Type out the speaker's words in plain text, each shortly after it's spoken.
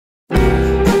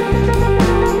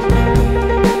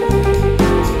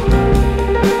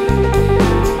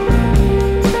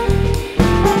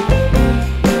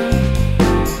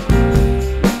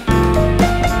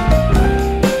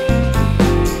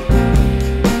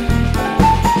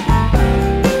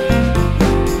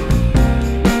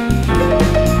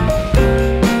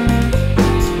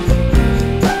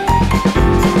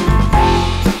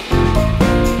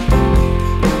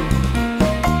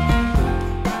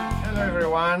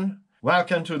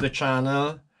Welcome to the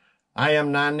channel. I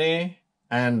am Nanny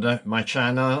and my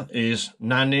channel is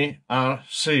Nanny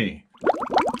RC.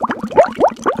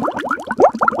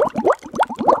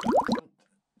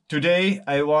 Today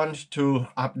I want to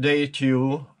update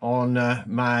you on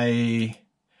my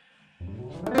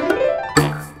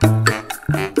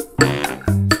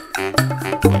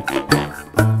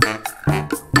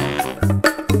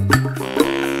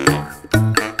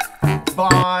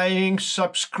buying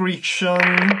subscription.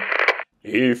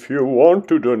 If you want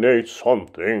to donate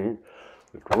something,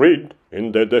 read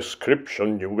in the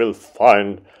description. You will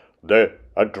find the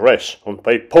address on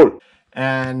PayPal.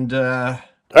 And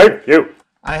Thank you.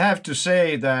 I have to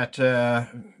say that the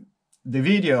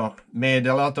video made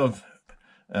a lot of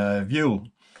view,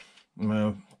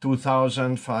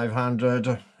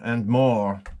 2,500 and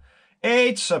more.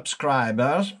 8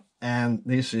 subscribers, and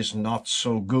this is not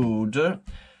so good,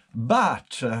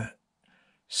 but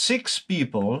 6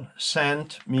 people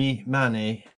sent me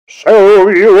money. So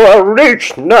you are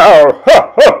rich now.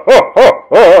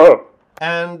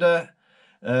 And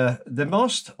the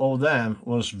most of them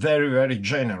was very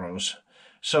generous.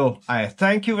 So I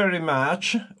thank you very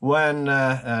much. When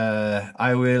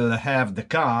I will have the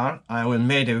car, I will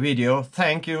make a video.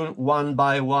 Thank you one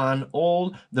by one,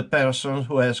 all the persons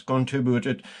who has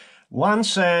contributed 1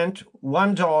 cent,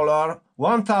 $1,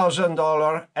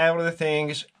 $1,000,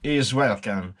 everything is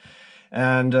welcome.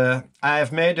 And I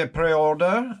have made a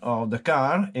pre-order of the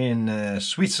car in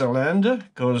Switzerland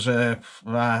because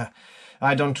I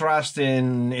don't trust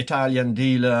in Italian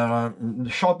dealer.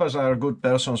 Shoppers are good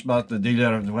persons, but the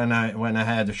dealer, when I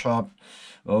had a shop,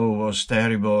 was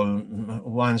terrible.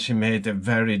 Once he made a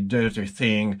very dirty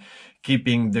thing,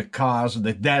 keeping the cars,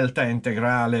 the Delta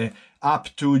Integrale,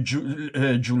 up to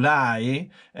July,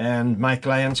 and my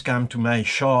clients come to my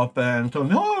shop and told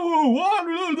me,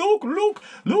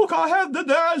 look, I have the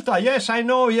Delta. Yes, I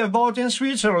know, you bought in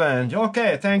Switzerland.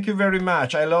 Okay, thank you very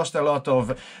much. I lost a lot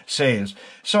of sales.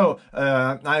 So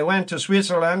I went to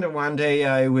Switzerland. One day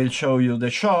I will show you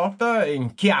the shop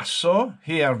in Chiasso,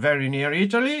 here very near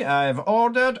Italy. I've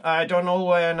ordered. I don't know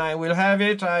when I will have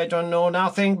it. I don't know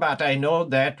nothing, but I know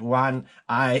that one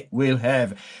I will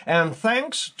have. And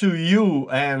thanks to you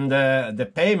and the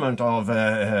payment of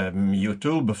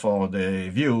YouTube for the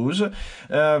views,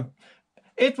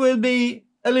 it will be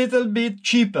a little bit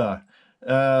cheaper.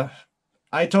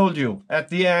 I told you, at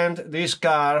the end, this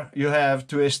car, you have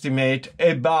to estimate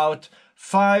about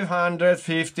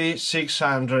 $550,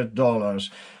 $600.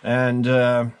 And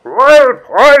Well,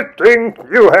 I think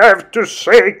you have to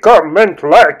say, comment,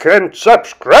 like, and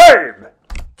subscribe.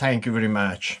 Thank you very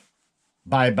much.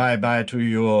 Bye to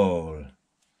you all.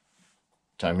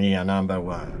 Tamia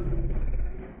 #1.